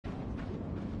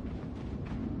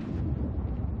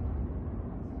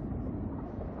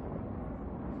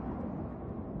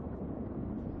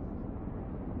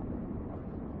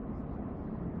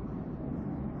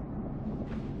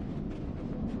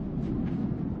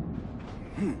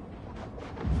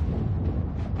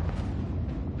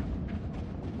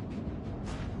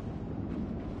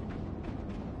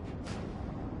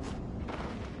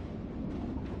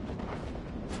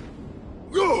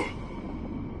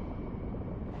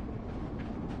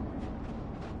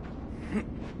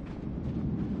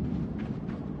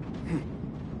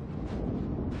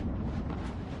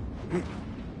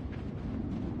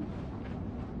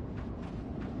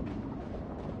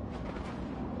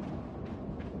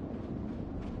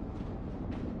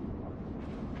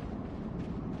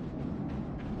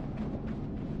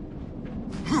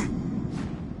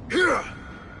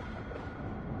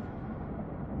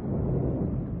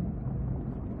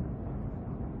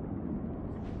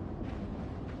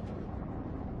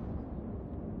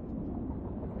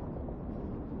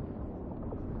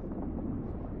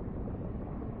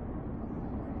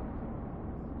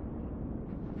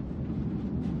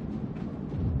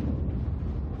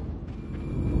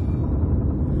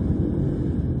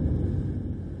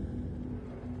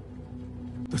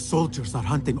The soldiers are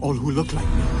hunting all who look like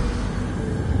me.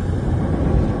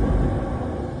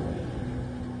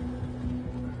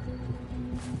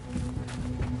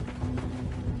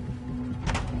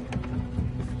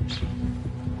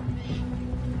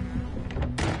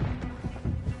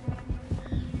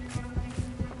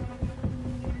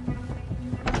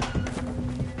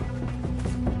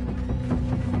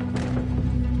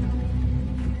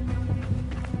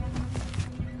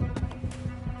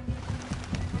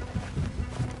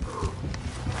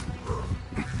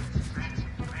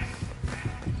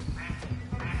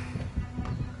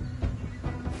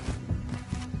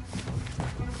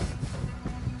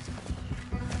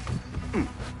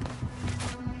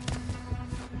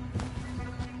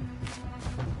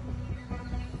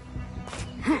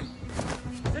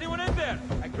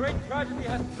 Tragedy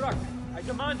has struck. I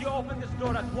demand you open this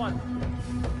door at once.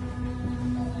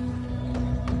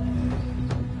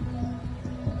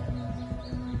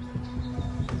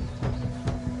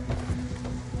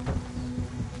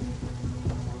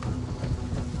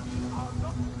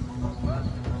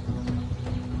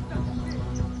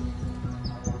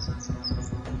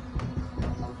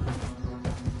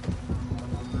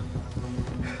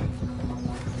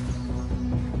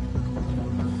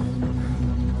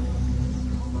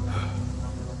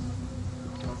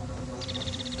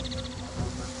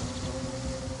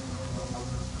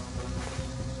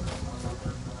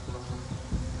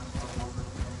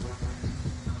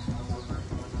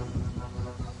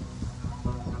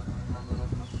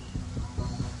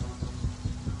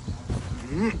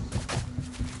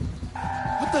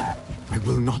 I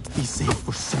will not be safe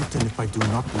for certain if I do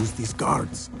not lose these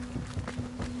guards.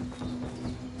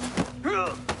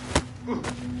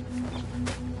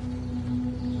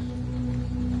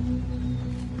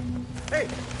 Hey!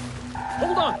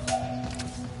 Hold on!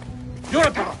 You're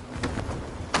a girl!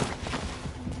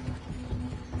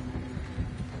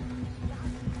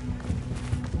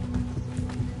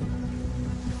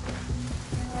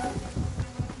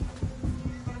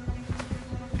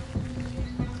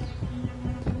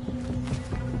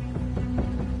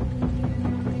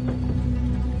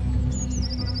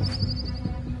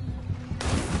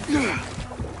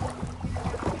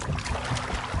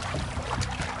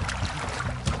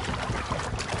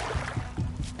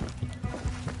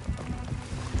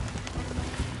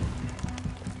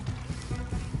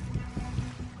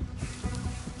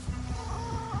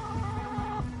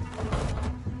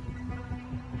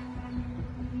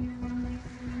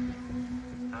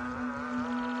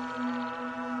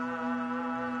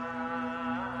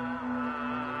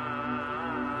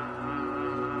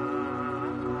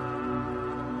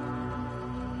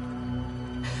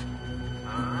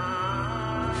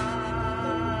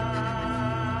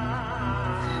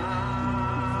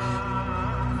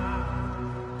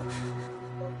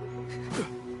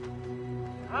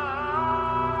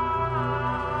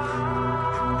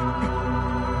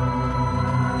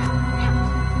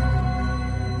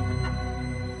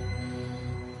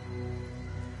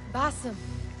 Bashim!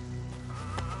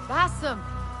 Bashim!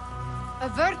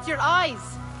 Avert your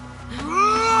eyes!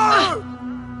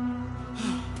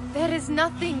 There is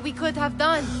nothing we could have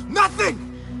done. Nothing!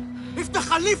 If the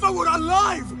Khalifa were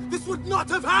alive, this would not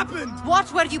have happened!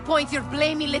 Watch where you point your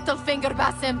blamey little finger,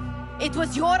 Bashim. It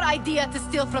was your idea to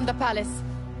steal from the palace.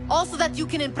 Also that you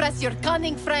can impress your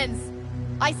cunning friends.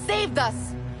 I saved us!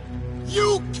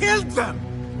 You killed them!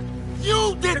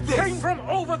 You did this! It came from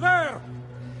over there!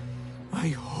 I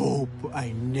hope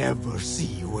I never see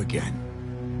you again.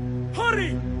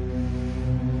 Hurry!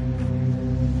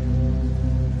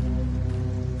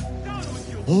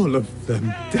 All of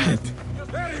them dead.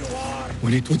 There you are!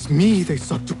 When it was me they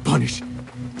sought to punish.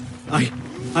 I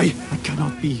I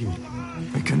cannot be here.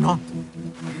 I cannot.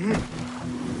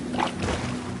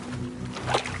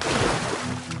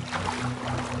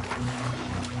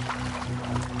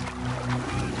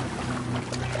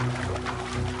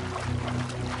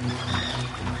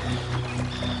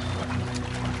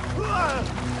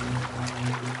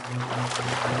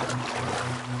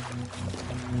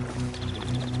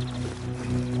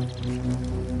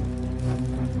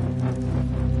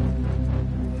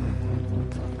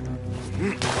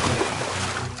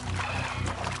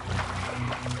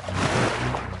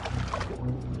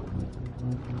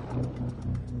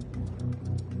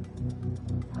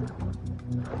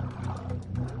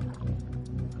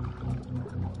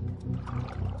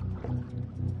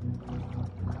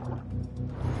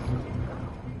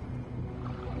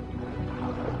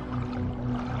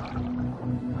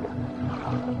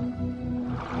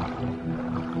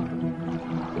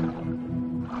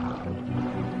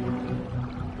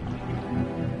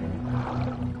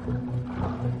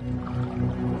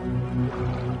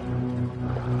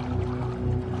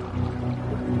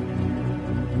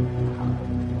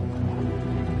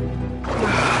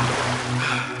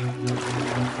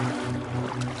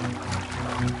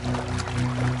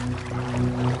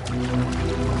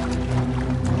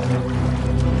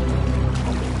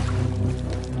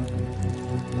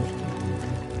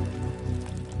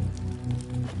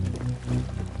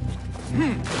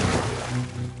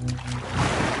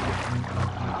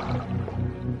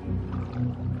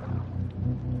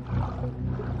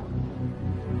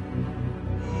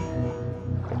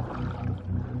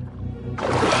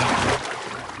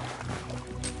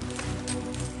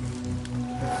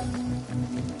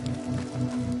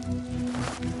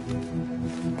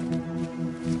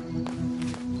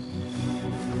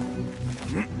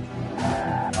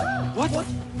 What?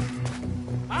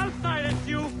 I'll silence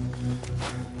you!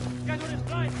 Get on his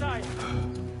blind side!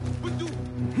 Will do!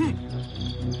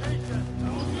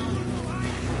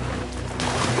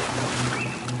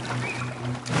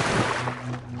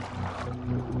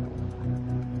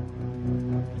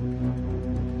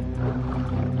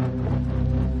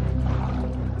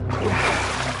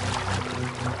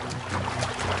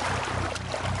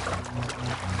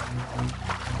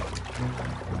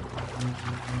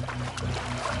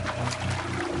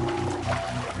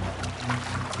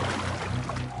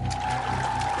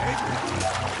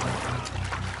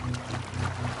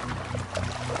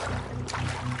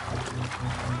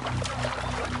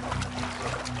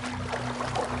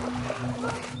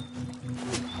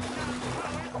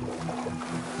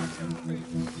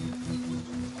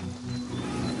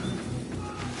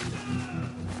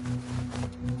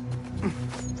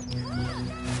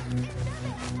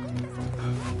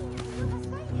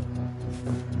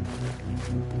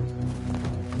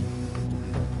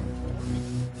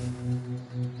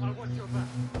 I'll watch your back.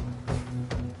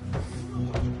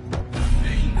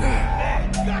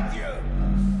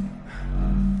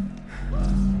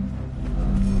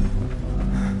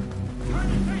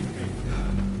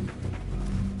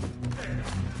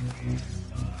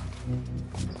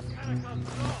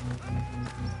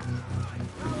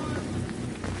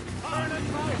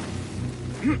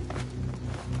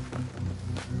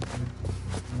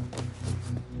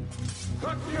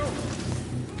 Got you!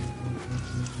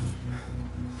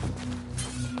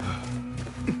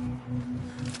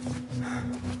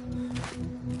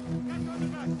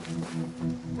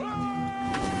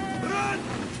 Run!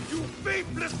 You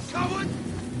faithless coward!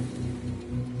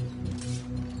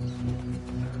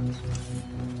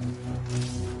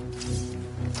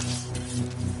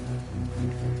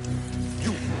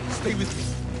 You, stay with me.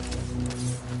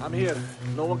 I'm here.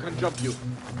 No one can jump you.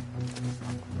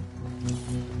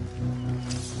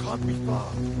 Can't be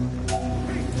far.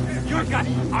 Your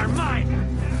guys are mine!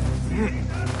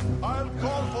 I'll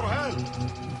call for help.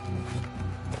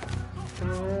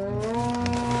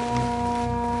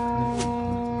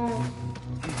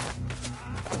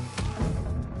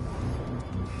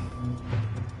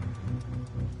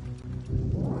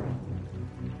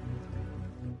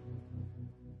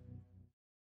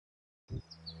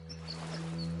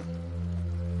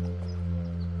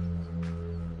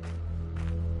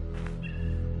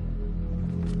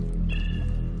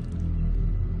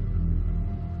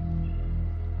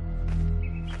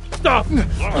 Stop!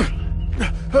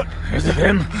 Is it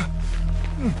him?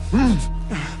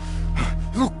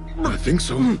 I think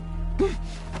so.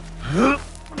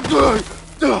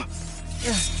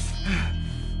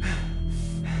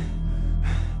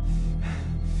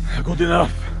 Good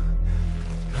enough.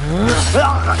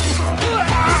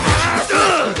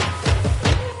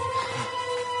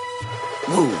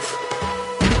 Move.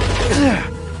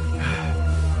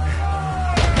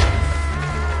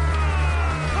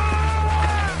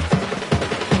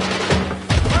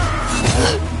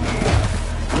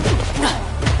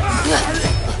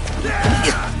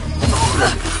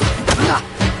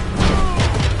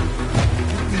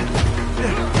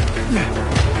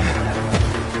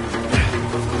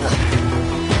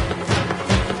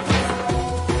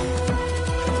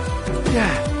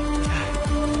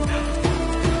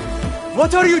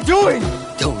 What are you doing?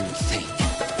 Don't think.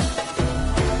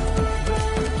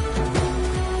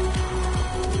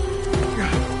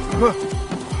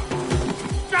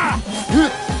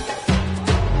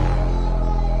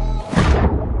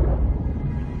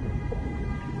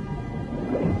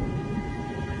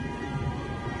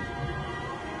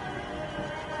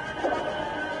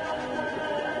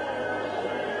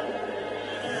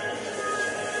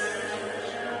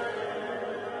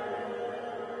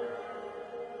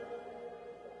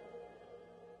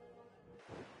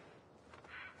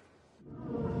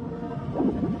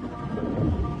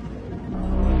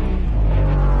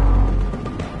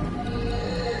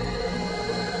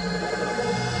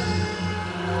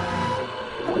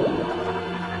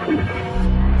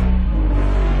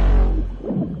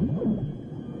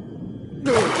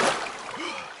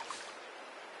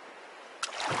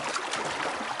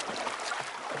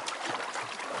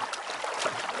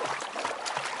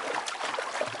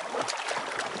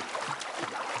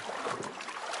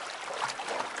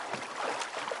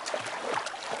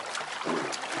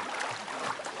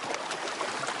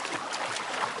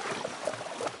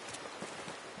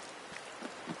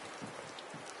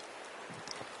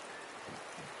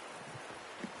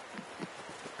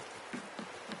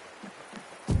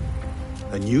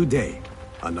 A new day,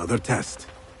 another test.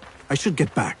 I should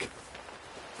get back.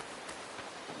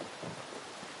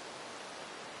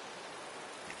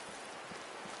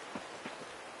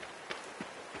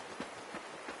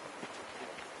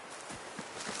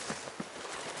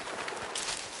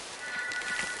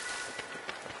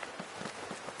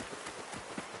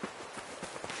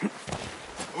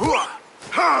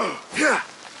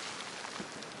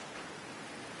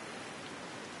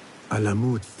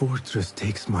 Alamut Fortress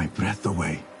takes my breath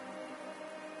away.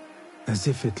 As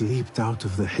if it leaped out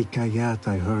of the hikayat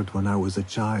I heard when I was a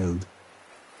child.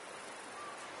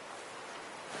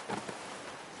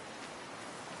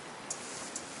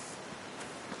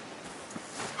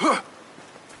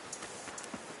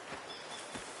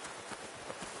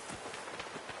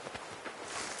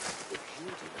 If you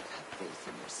do not have faith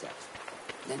in yourself,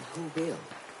 then who will?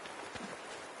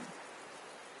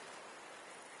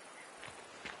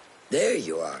 There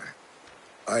you are.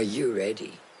 Are you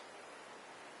ready?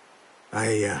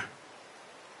 I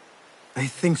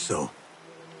think so.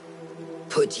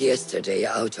 Put yesterday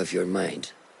out of your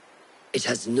mind. It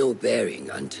has no bearing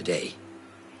on today.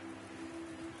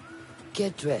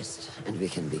 Get dressed, and we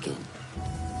can begin.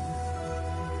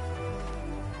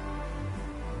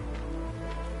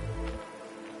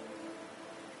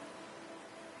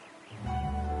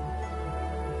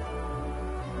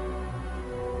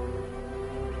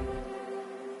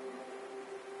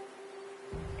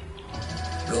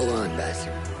 Go on,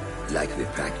 Bashim, like we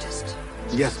practiced.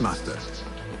 Yes, Master.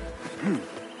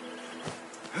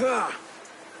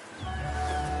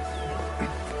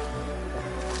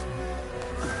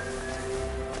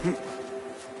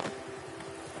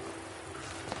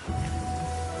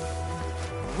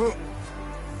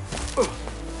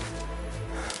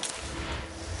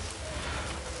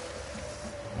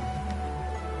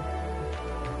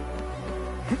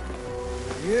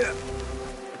 Yeah.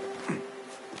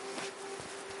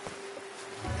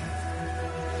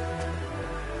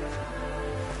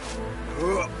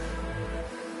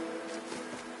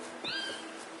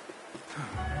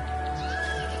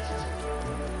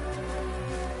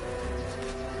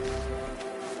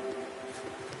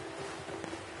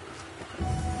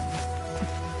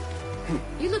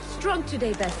 You look strong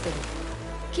today, Bashim.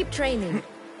 Keep training.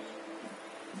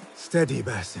 Steady,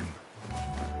 Bashim.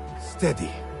 Steady.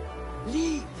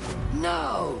 Leave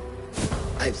now!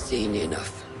 I've seen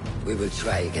enough. We will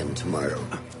try again tomorrow.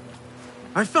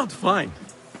 I felt fine.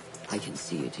 I can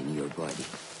see it in your body.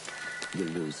 You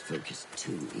lose focus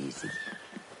too easy.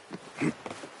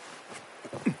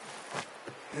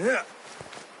 Yeah.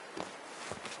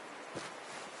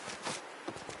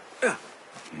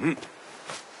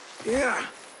 Yeah.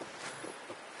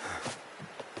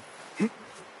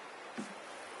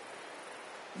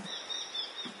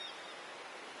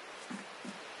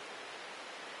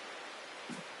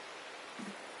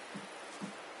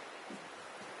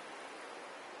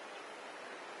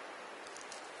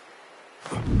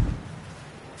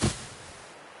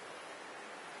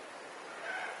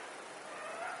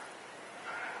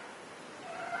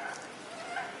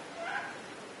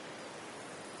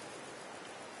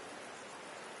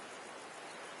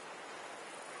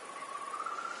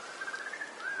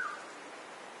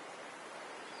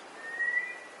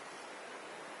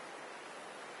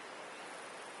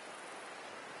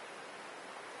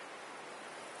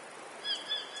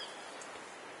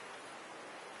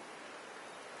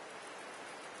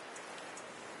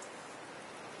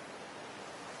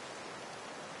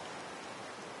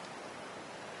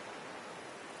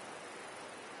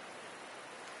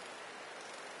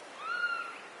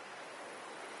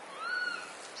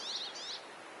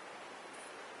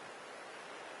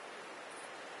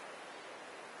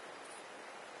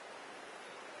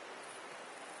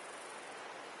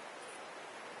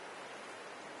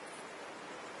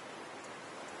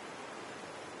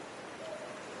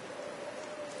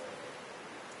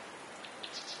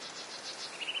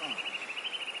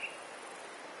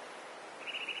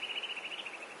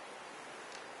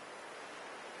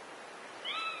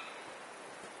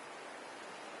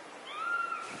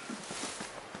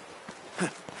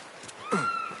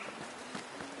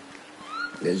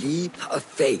 The leap of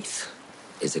faith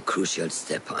is a crucial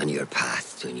step on your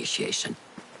path to initiation.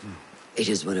 It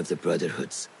is one of the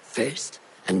Brotherhood's first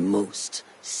and most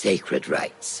sacred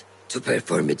rites. To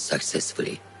perform it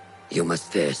successfully, you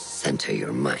must first center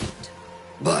your mind,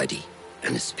 body,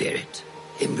 and spirit.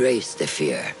 Embrace the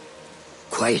fear.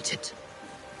 Quiet it.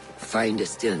 Find the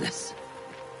stillness.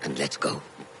 And let go.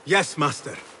 Yes,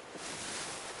 Master.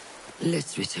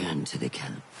 Let's return to the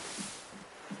camp.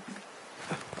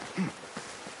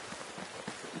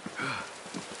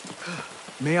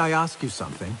 May I ask you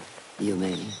something? You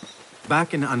may.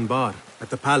 Back in Anbar,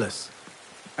 at the palace,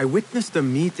 I witnessed a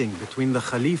meeting between the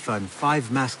Khalifa and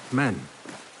 5 masked men,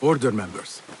 order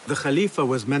members. The Khalifa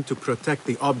was meant to protect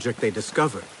the object they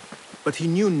discovered, but he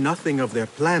knew nothing of their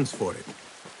plans for it.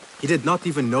 He did not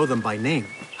even know them by name.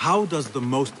 How does the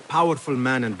most powerful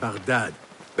man in Baghdad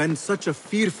bend such a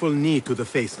fearful knee to the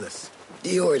faceless?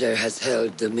 The Order has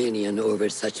held dominion over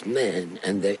such men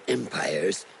and their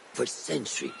empires for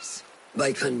centuries,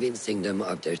 by convincing them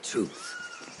of their truth,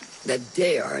 that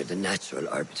they are the natural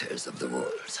arbiters of the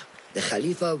world. The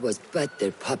Khalifa was but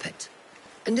their puppet,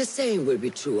 and the same will be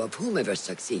true of whomever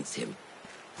succeeds him.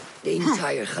 The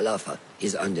entire Khalifa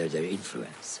is under their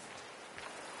influence.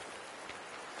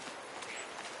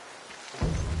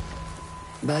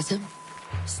 Bashim,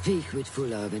 speak with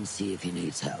Fulav and see if he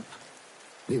needs help.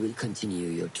 We will continue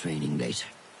your training later.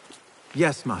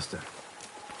 Yes, Master.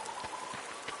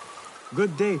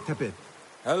 Good day, Tepid.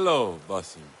 Hello,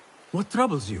 Bashim. What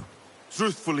troubles you?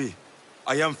 Truthfully,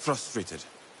 I am frustrated.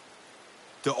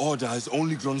 The Order has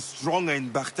only grown stronger in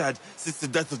Baghdad since the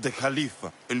death of the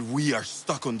Khalifa, and we are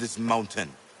stuck on this mountain.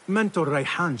 Mentor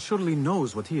Rayhan surely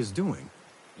knows what he is doing.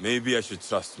 Maybe I should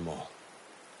trust more.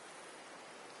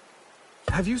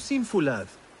 Have you seen Fulad?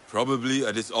 Probably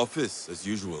at his office, as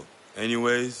usual.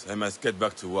 Anyways, I must get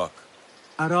back to work.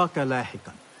 أراك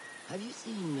لاحقا. Have you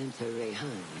seen Mentor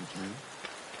Rayhan in camp?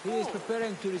 He is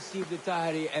preparing to receive the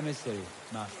Tahiri emissary,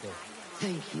 Master.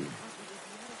 Thank you.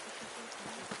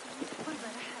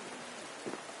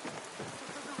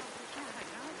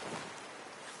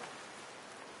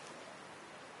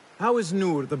 How is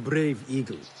Noor, the brave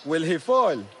eagle? Will he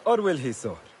fall, or will he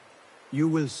soar? You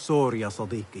will soar, ya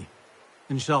Sadiqi.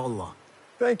 Inshallah.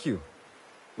 Thank you.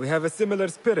 We have a similar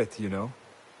spirit, you know.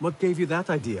 What gave you that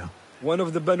idea? One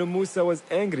of the Banu Musa was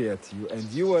angry at you, and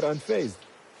you were unfazed.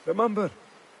 Remember?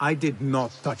 I did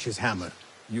not touch his hammer.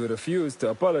 You refused to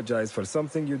apologize for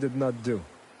something you did not do.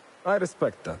 I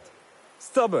respect that.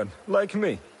 Stubborn, like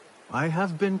me. I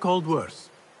have been called worse.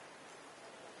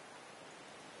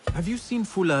 Have you seen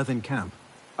Fulad in camp?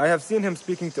 I have seen him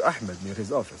speaking to Ahmed near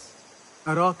his office.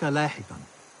 أراك لاحقا.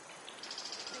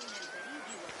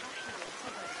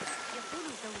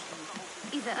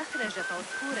 إذا أخرجت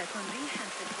عصفورة ريحا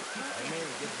في الفصول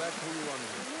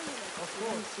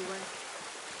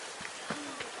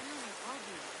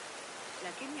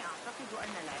لكني أعتقد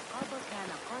أن العقاب كان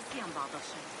قاسيا بعض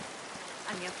الشيء.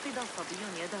 أن يفقد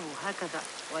صبي يده هكذا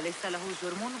وليس له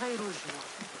جرم غير الجوع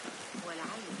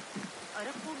ولعله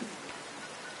أرق من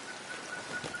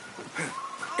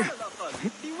على الأقل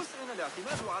في وسعنا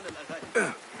الاعتماد على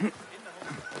الأغاني.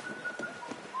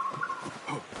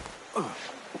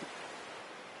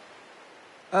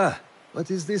 What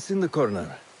is this in the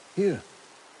corner? Here.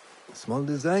 Small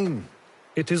design.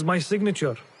 It is my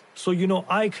signature. So you know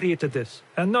I created this,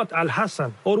 and not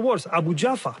Al-Hassan, or worse, Abu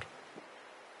Jafar.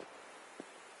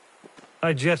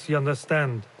 I guess you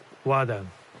understand, Wadan.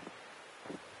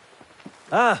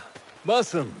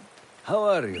 Bashim. How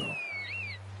are you?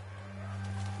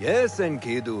 Yes,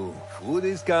 Enkidu. Food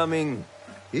is coming.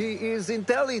 He is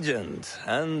intelligent,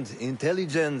 and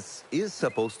intelligence is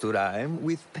supposed to rhyme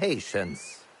with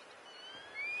patience.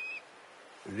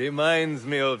 Reminds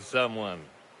me of someone.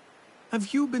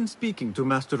 Have you been speaking to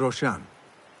Master Roshan?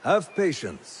 Have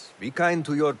patience. Be kind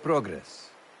to your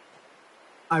progress.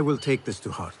 I will take this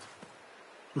to heart.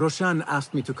 Roshan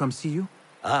asked me to come see you?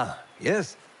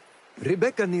 Yes.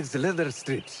 Rebecca needs leather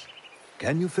strips.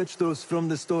 Can you fetch those from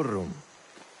the storeroom?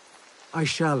 I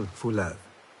shall, Fulad.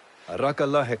 أراك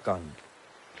لاحقا.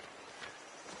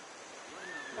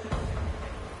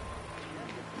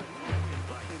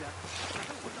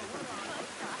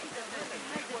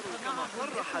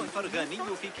 صرح الفرغاني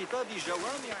في كتاب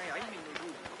جوامع علم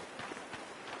النجوم.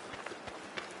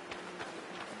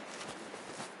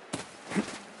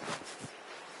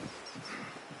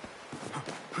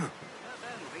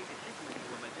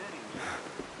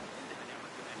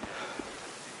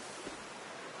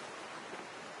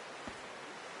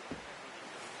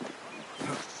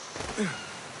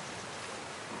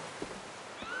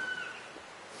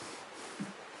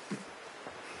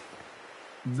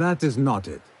 That is not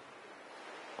it.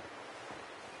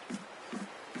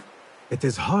 It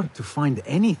is hard to find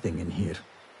anything in here.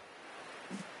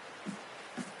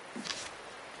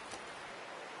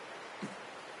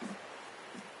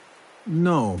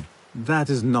 No, that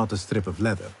is not a strip of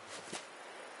leather.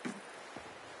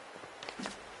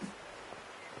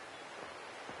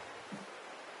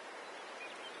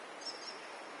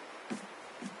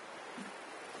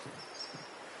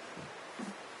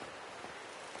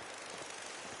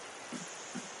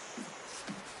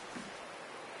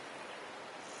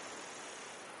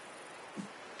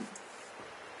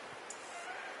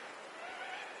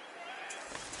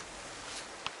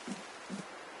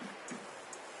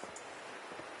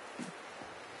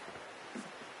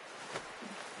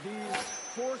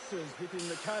 Forces within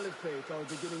the Caliphate are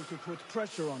beginning to put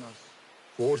pressure on us.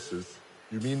 Forces?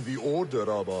 You mean the Order,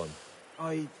 Aban?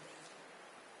 I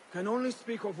can only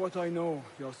speak of what I know,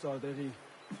 Ya Saderi.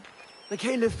 The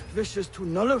Caliph wishes to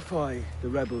nullify the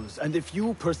rebels, and if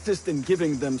you persist in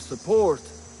giving them support,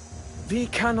 we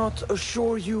cannot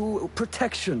assure you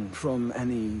protection from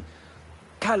any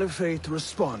Caliphate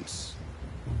response.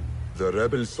 The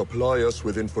rebels supply us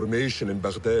with information in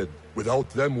Baghdad. Without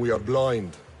them, we are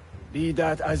blind. Be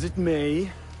that as it may,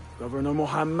 Governor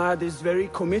Muhammad is very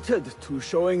committed to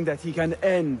showing that he can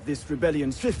end this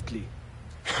rebellion swiftly.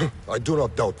 I do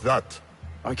not doubt that.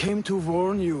 I came to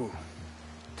warn you.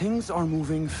 Things are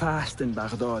moving fast in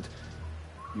Baghdad.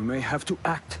 You may have to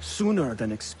act sooner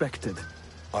than expected.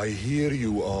 I hear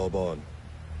you, Aban.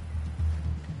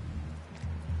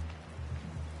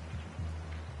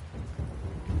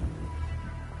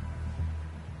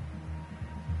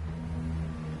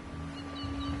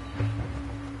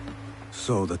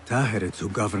 So the Tahirids who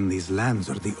govern these lands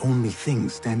are the only thing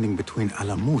standing between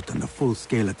Alamut and a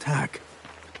full-scale attack.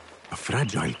 A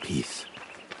fragile peace.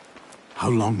 How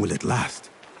long will it last?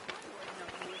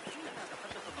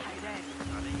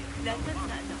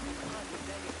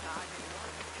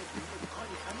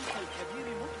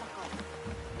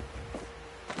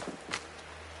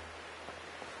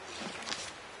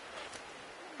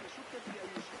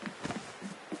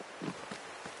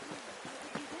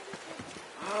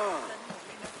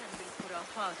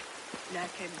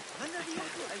 لكن ما الذي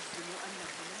أجزم أن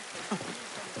هناك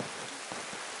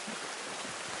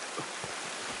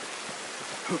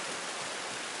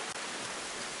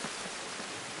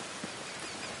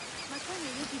ما كان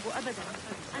يجب أبدا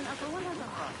أن أتورط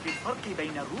في الفرق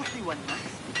بين الروح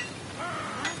والنفس.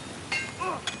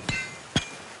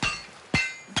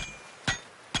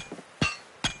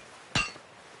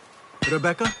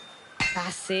 Rebecca?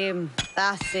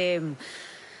 Bashim.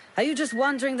 Are you just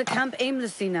wandering the camp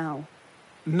aimlessly now?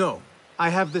 No. I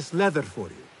have this leather for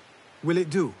you. Will it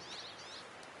do?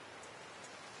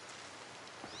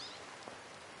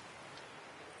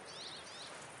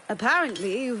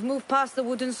 Apparently, you've moved past the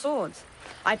wooden swords.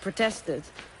 I protested,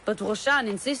 but Roshan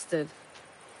insisted.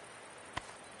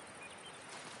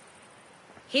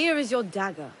 Here is your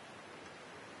dagger.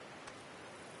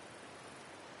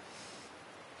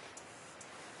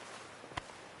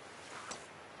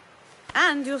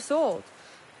 And your sword.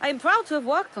 I am proud to have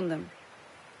worked on them.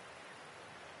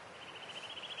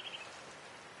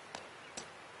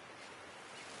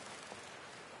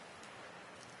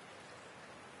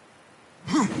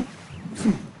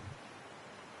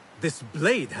 This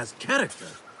blade has character.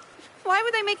 Why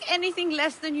would I make anything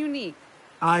less than unique?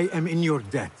 I am in your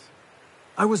debt.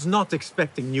 I was not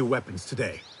expecting new weapons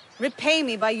today. Repay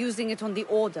me by using it on the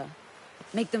Order.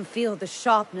 Make them feel the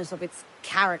sharpness of its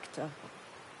character.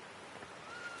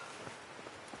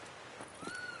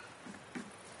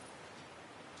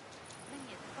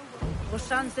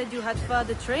 Roshan said you had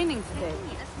further training today.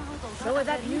 Show her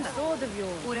that new sword of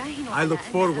yours. I look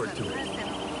forward to it.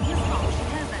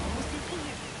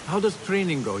 How does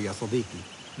training go, Ya Sadiqi?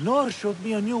 Noor showed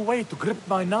me a new way to grip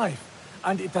my knife,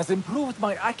 and it has improved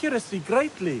my accuracy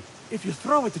greatly. If you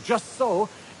throw it just so,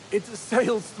 it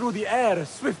sails through the air,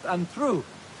 swift and true.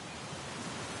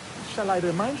 Shall I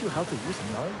remind you how to use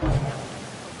a knife?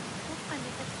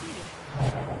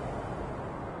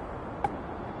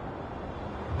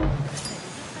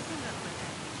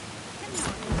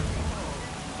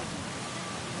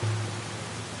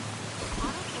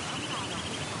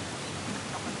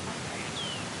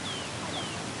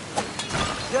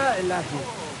 Ya Ilahi,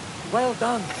 well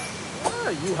done.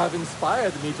 You have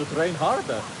inspired me to train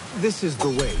harder. This is the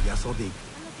way, Ya Sadiq.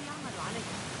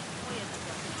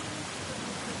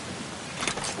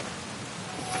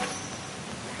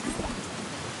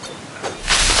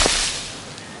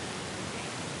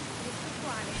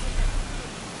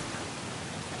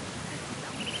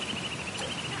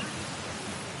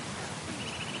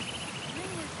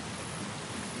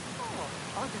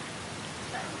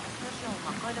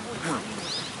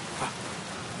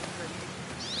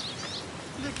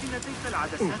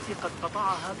 العدسات قد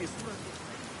قطعها بصورة.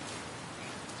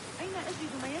 أين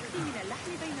أجد ما يكفي من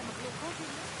اللحم بين مخلوقات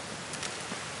الله؟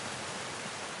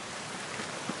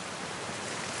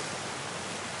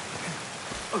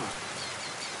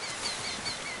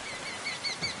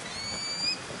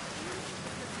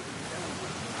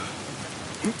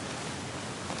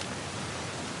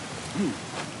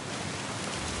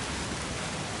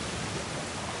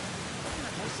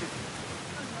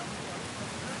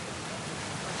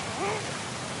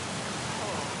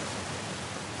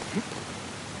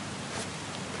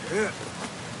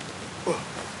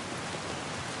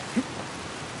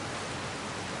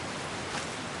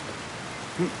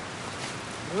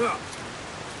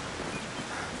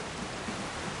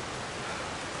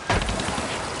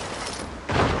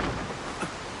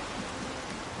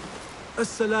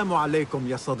 Assalamu alaikum,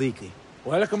 ya Sadiqi.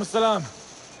 Walaikum assalam.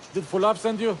 Did Fulab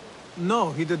send you?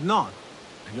 No, he did not.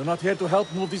 You're not here to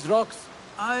help move these rocks?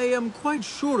 I am quite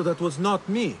sure that was not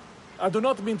me. I do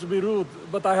not mean to be rude,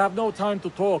 but I have no time to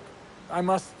talk. I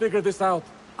must figure this out.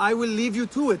 I will leave you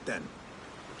to it then.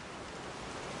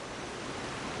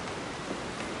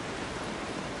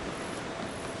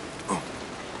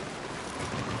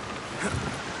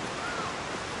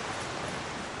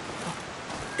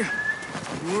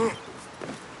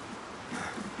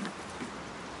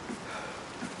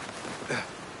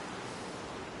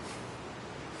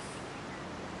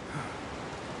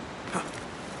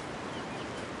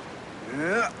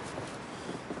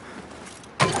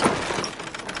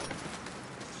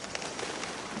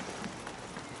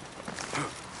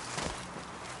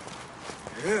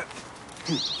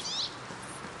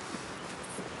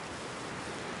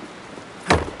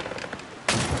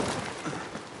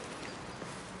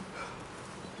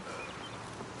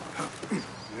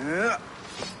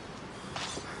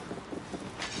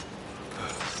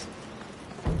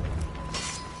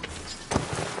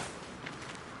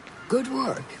 Good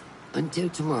work. Until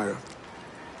tomorrow.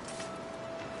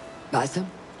 Bashim,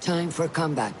 time for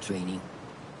combat training.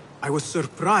 I was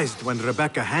surprised when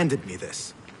Rebecca handed me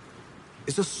this.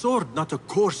 Is a sword not a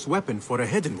coarse weapon for a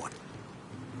hidden one?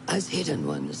 As hidden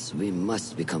ones, we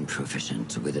must become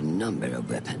proficient with a number of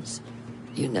weapons.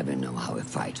 You never know how a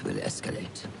fight will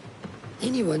escalate.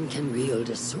 Anyone can wield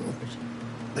a sword,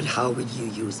 but how will you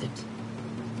use it?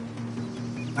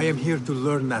 I am here to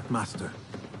learn that, Master.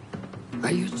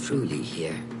 Are you truly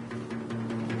here?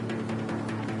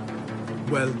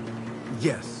 Well,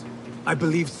 yes. I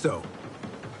believe so.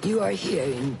 You are here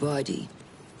in body,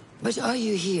 but are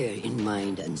you here in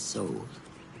mind and soul?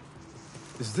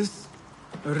 Is this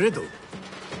a riddle?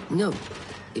 No.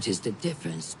 It is the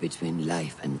difference between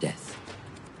life and death.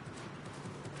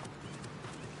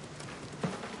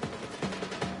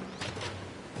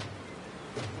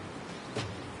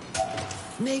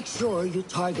 Make sure you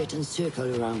target and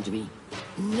circle around me.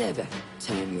 Never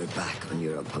turn your back on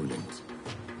your opponent.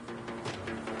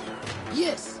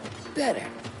 Yes, better.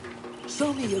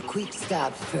 Show me your quick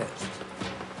stab first.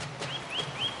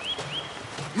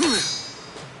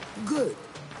 Good.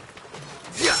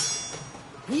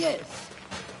 Yes.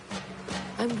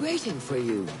 I'm waiting for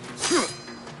you.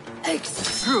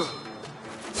 Excellent.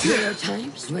 There are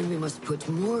times when we must put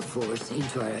more force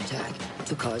into our attack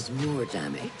to cause more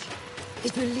damage.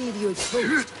 It will leave you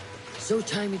exposed, so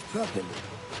time it properly.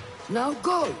 Now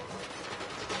go!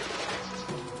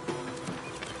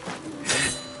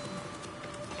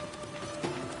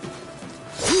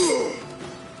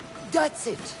 That's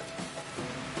it!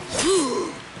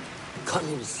 Come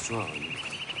in strong.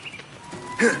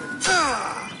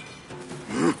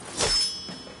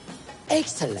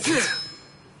 Excellent!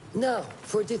 Now,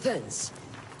 for defense.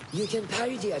 You can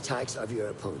parry the attacks of your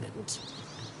opponent.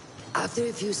 After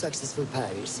a few successful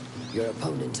parries, your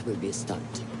opponent will be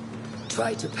stunned.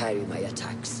 Try to parry my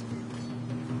attacks.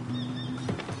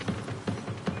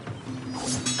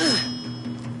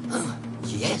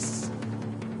 Yes!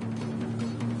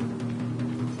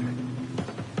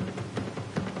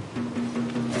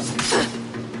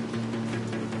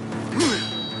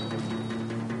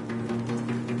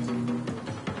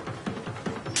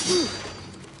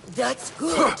 That's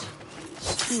good!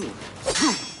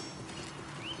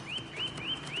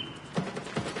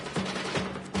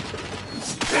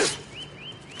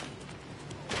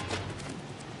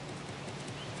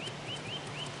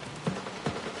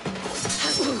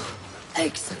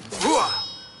 Excellent.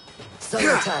 Some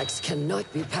attacks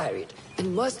cannot be parried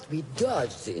and must be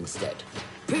dodged instead.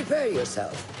 Prepare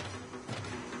yourself.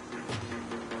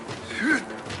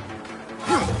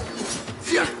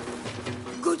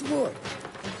 Good work.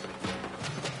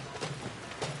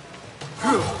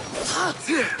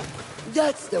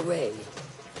 That's the way.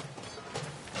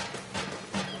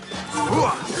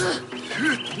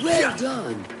 Well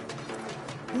done.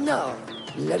 Now,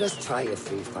 let us try a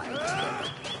free fight.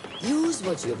 Use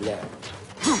what you've learned.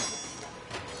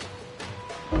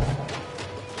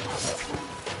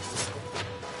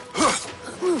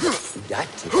 That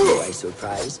took you by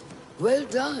surprise. Well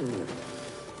done.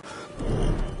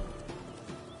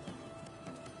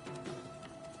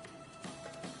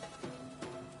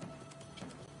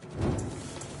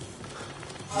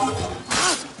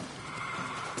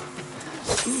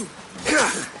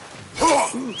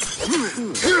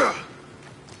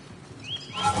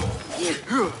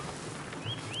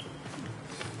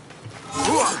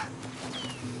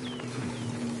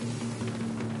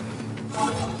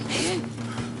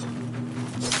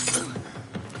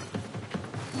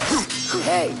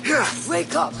 Hey,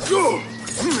 wake up! Take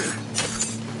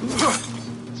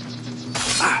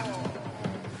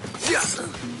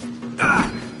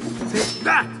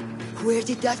that! Where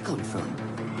did that come from?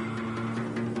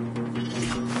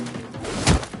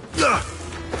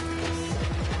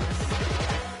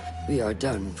 We are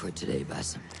done for today,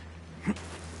 Bashim.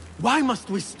 Why must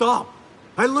we stop?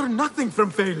 I learned nothing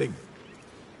from failing.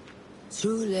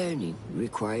 True learning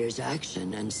requires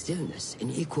action and stillness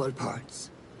in equal parts.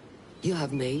 You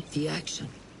have made the action.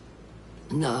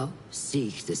 Now,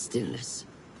 seek the stillness.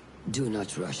 Do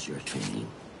not rush your training.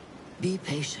 Be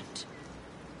patient.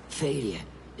 Failure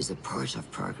is a part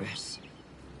of progress.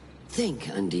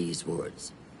 Think on these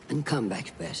words, and come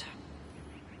back better.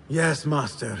 Yes,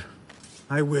 Master.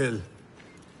 I will.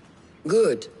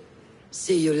 Good.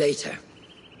 See you later.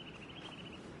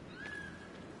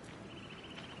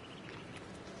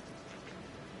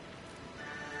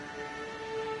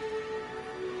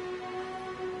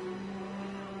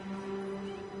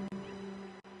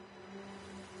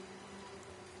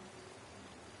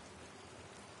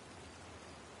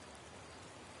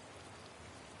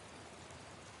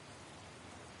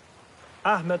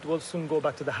 Ahmed will soon go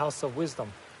back to the House of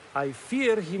Wisdom. I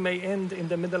fear he may end in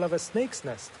the middle of a snake's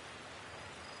nest.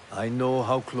 I know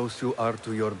how close you are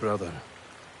to your brother.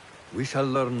 We shall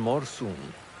learn more soon.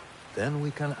 Then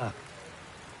we can act.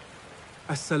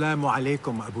 Assalamu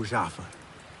alaikum, Abu Ja'far.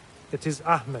 It is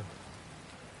Ahmed.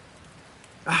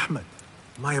 Ahmed,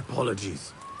 my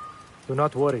apologies. Do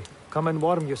not worry. Come and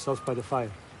warm yourself by the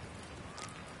fire.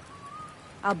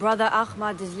 Our brother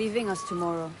Ahmad is leaving us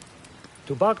tomorrow.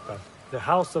 To Baghdad, the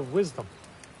House of Wisdom.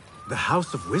 The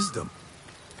House of Wisdom?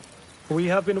 We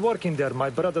have been working there, my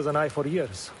brothers and I, for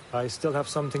years. I still have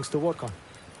some things to work on.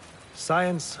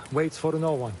 Science waits for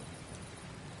no one.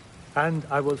 And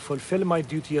I will fulfill my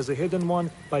duty as a hidden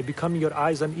one by becoming your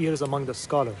eyes and ears among the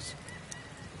scholars.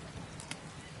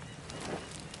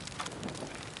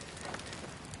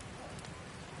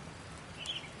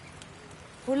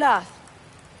 Fulath,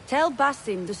 tell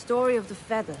Bashim the story of the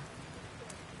feather.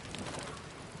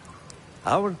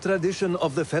 Our tradition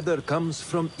of the feather comes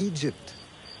from Egypt.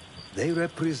 They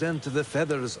represent the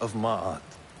feathers of Ma'at.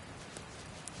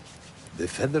 The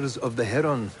feathers of the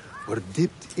heron were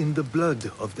dipped in the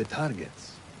blood of the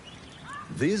targets.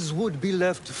 These would be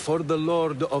left for the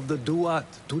Lord of the Duat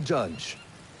to judge.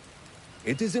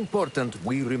 It is important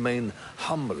we remain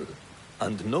humble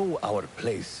and know our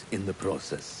place in the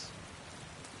process.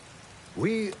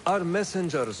 We are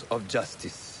messengers of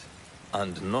justice,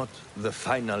 and not the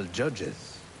final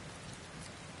judges.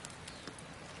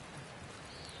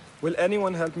 Will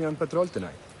anyone help me on patrol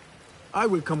tonight? I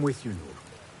will come with you, Noor.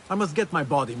 I must get my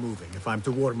body moving if I'm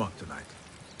to warm up tonight.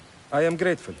 I am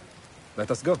grateful. Let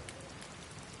us go.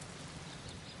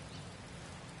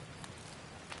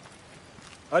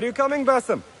 Are you coming,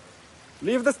 Bashim?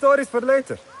 Leave the stories for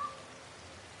later.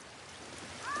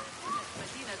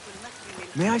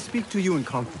 May I speak to you in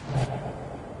confidence?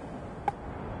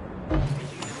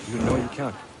 You know you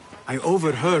can't. I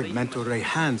overheard Mentor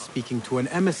Rayhan speaking to an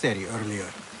emissary earlier.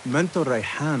 Mentor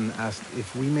Rayhan asked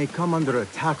if we may come under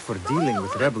attack for dealing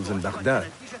with rebels in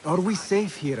Baghdad. Are we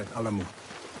safe here at Alamut?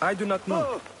 I do not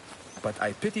know, but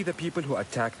I pity the people who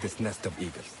attacked this nest of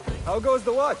eagles. How goes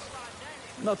the watch?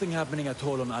 Nothing happening at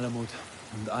all on Alamut,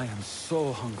 and I am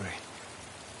so hungry.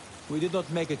 We did not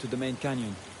make it to the main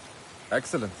canyon.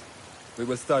 Excellent. We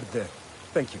will start there.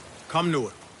 Thank you. Come,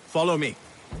 Noor. Follow me.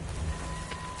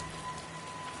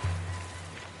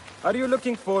 Are you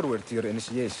looking forward to your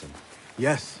initiation?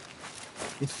 Yes.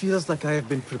 It feels like I have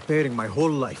been preparing my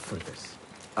whole life for this.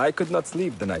 I could not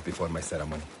sleep the night before my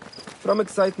ceremony. From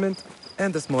excitement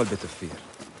and a small bit of fear,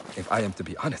 if I am to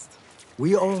be honest.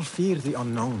 We all fear the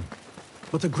unknown.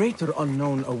 But a greater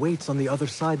unknown awaits on the other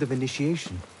side of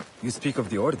initiation. You speak of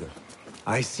the Order.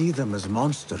 I see them as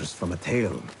monsters from a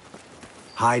tale.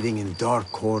 Hiding in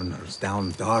dark corners,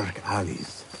 down dark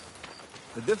alleys.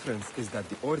 The difference is that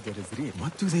the order is real.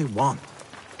 What do they want?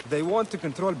 They want to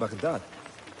control Baghdad.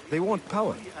 They want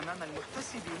power.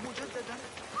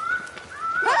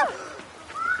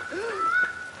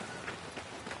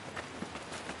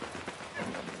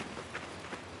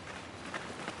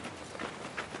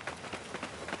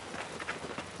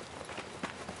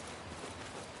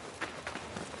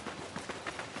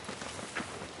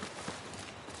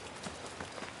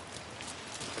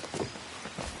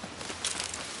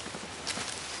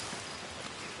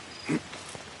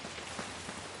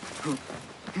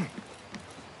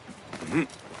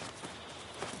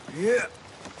 Yeah.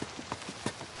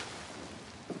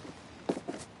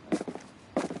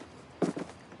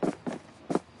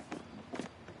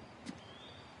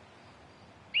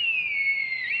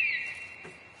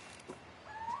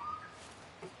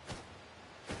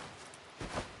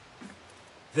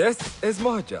 This is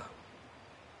Mahja.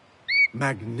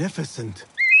 Magnificent.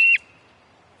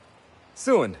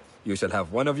 Soon, you shall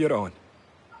have one of your own.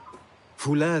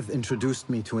 Fulad introduced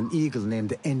me to an eagle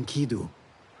named Enkidu.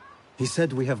 He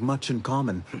said we have much in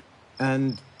common,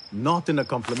 and not in a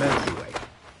complimentary way.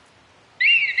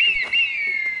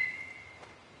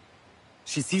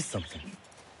 She sees something.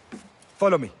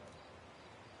 Follow me.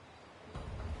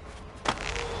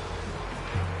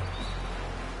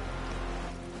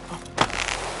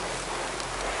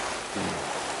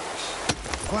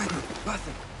 Quiet,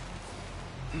 nothing.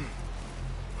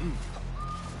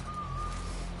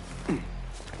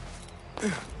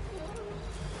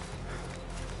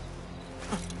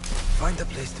 Find a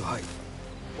place to hide.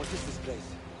 What is this place?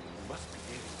 We must be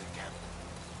nearest the camp.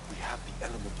 We have the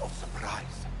element of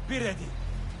surprise. Be ready.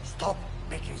 Stop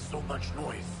making so much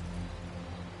noise.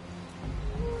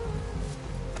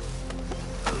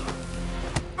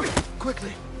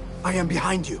 Quickly! I am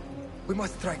behind you. We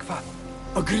must strike fast.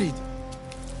 Agreed.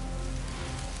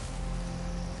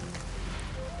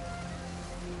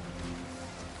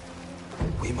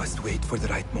 We must wait for the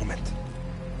right moment.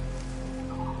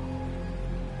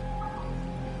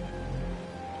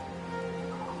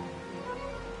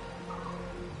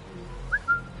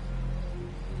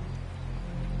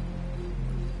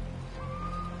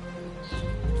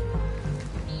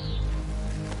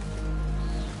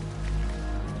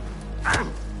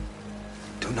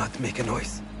 Do not make a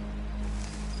noise.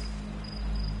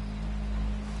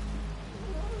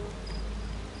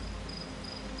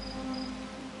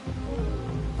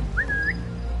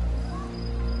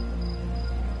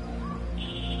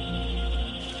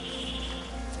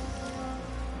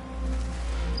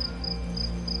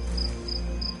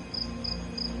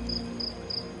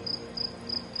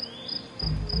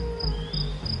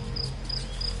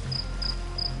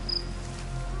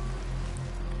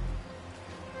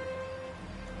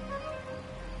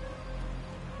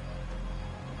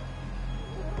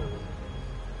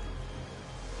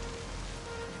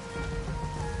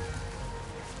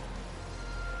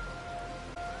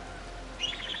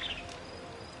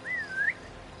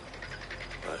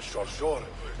 Sure.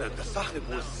 The Sahib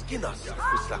will skin us if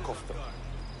we slack off them.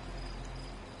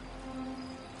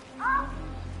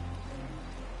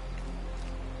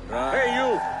 Hey,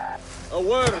 you! A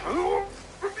word!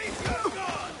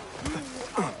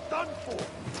 Done for!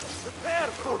 Prepare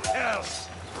for hell!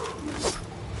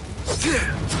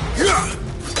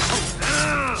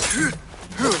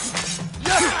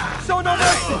 Show no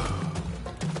mercy!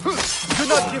 Do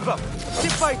not give up!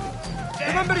 Keep fighting!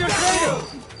 Remember your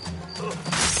training!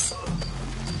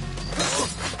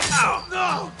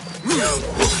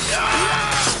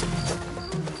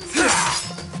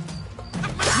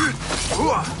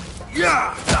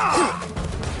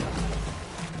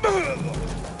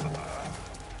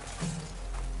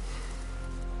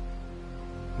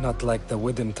 Not like the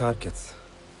wooden targets,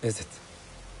 is it?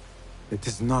 It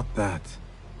is not that.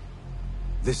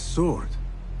 This sword.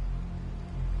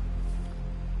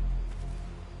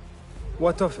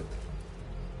 What of it?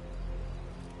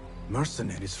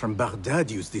 Mercenaries from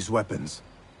Baghdad use these weapons.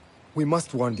 We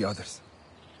must warn the others.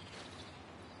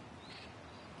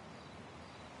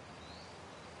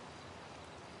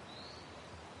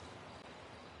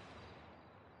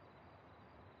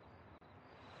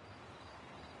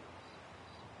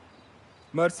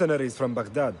 Mercenaries from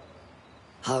Baghdad.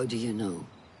 How do you know?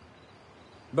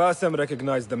 Bashim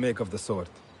recognized the make of the sword.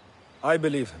 I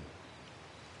believe him.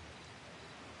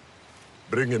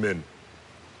 Bring him in.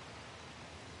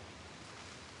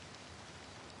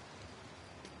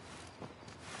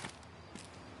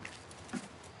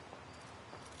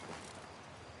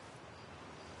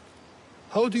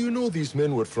 How do you know these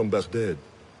men were from Baghdad?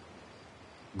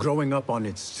 Growing up on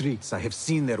its streets, I have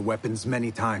seen their weapons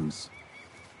many times.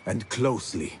 And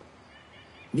closely.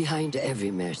 Behind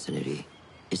every mercenary,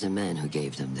 is a man who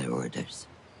gave them their orders.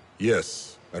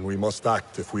 Yes, and we must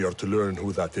act if we are to learn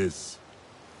who that is.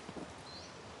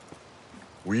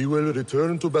 We will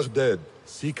return to Baghdad,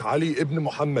 seek Ali ibn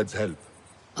Muhammad's help.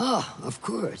 Ah, of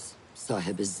course.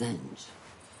 Sahib is Zanj.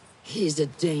 He is a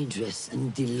dangerous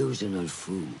and delusional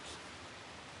fool.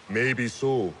 Maybe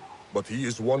so, but he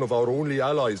is one of our only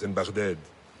allies in Baghdad.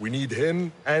 We need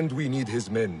him, and we need his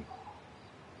men.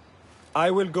 I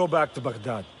will go back to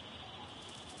Baghdad.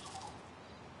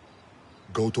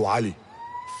 Go to Ali.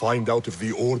 Find out if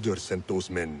the Order sent those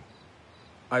men.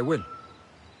 I will.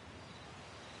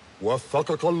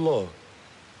 وفقك الله.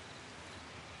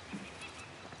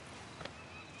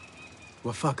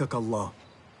 وفقك الله.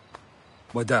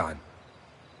 وداعا.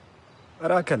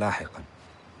 أراك لاحقا.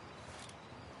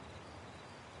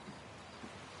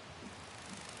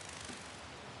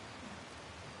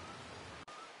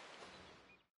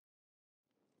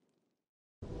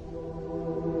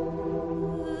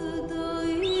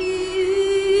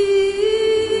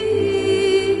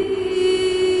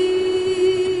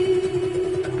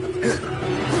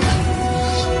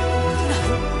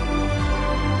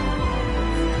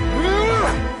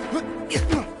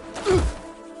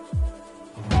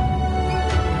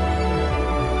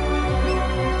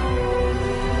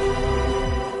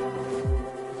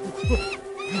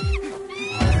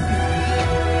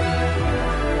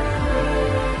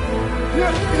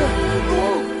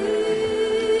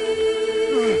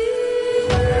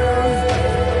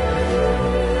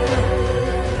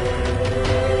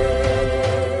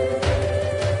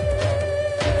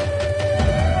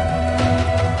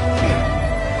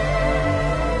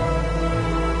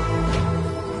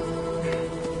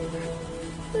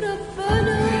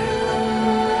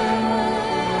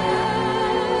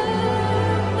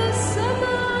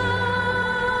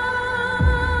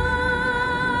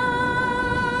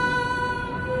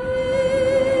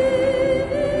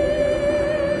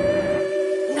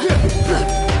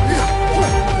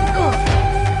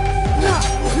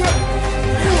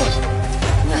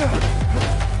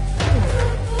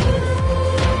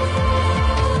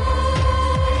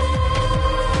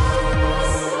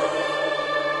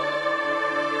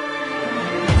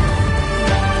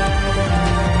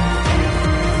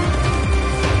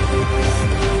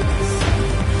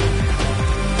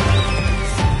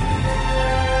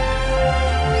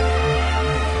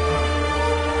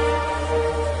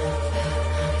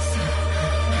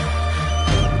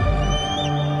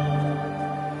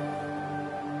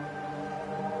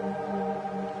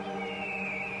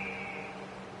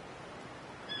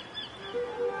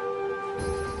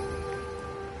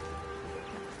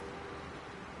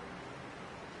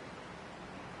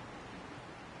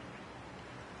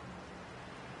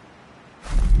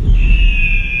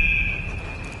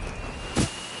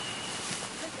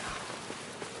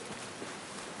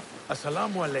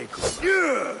 Assalamu alaikum.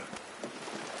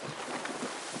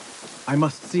 I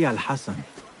must see Al-Hassan.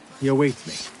 He awaits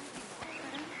me.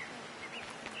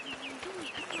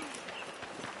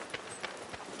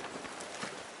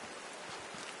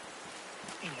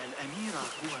 إن الأمير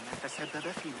هو من تسبب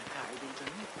في متاعب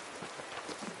الجميع.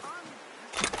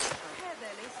 هذا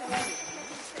ليس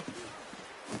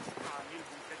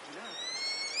عاملهم كالكلاب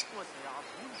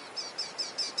وسيعضون.